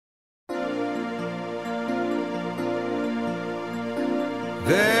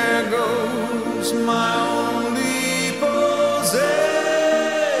There goes my only possession.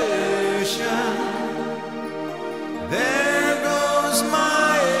 There goes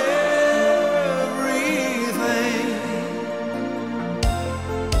my everything.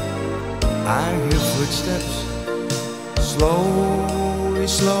 I hear footsteps slowly,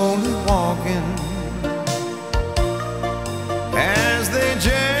 slowly walking as they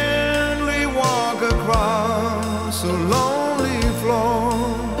gently walk across a lonely floor.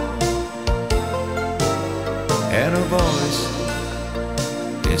 And a voice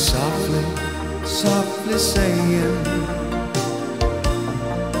is softly, softly saying,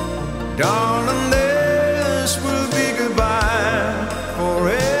 darling, this will be goodbye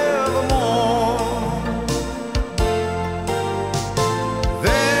forevermore.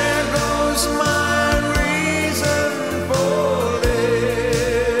 There goes my reason for living.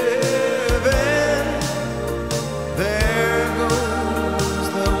 There goes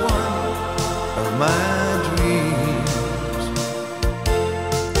the one of my dreams.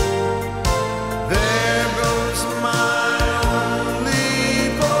 There goes my only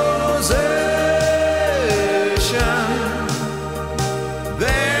possession.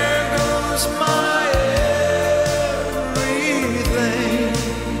 There goes my everything.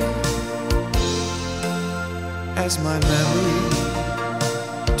 As my memory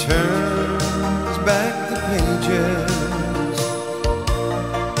turns back the pages,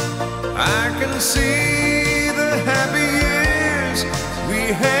 I can see the happy years we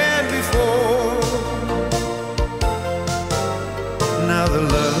had before. Now the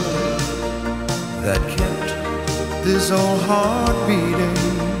love that kept this old heart beating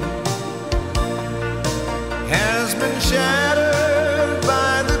has been shattered